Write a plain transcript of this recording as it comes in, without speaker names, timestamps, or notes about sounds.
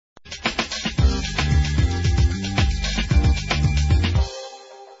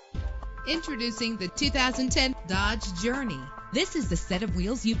Introducing the 2010 Dodge Journey. This is the set of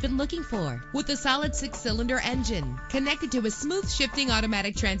wheels you've been looking for, with a solid 6-cylinder engine connected to a smooth shifting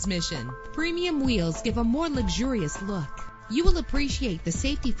automatic transmission. Premium wheels give a more luxurious look. You will appreciate the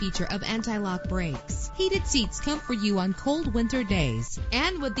safety feature of anti-lock brakes. Heated seats comfort you on cold winter days.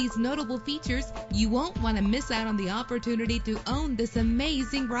 And with these notable features, you won't want to miss out on the opportunity to own this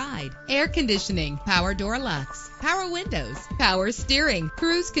amazing ride. Air conditioning, power door locks, power windows, power steering,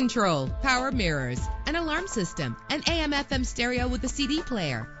 cruise control, power mirrors, an alarm system, an AM/FM stereo with a CD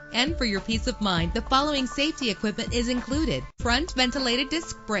player. And for your peace of mind, the following safety equipment is included: front ventilated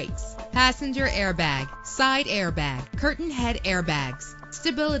disc brakes, passenger airbag, side airbag, curtain head airbags,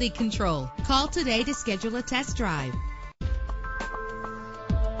 stability control. Call today to schedule a test drive.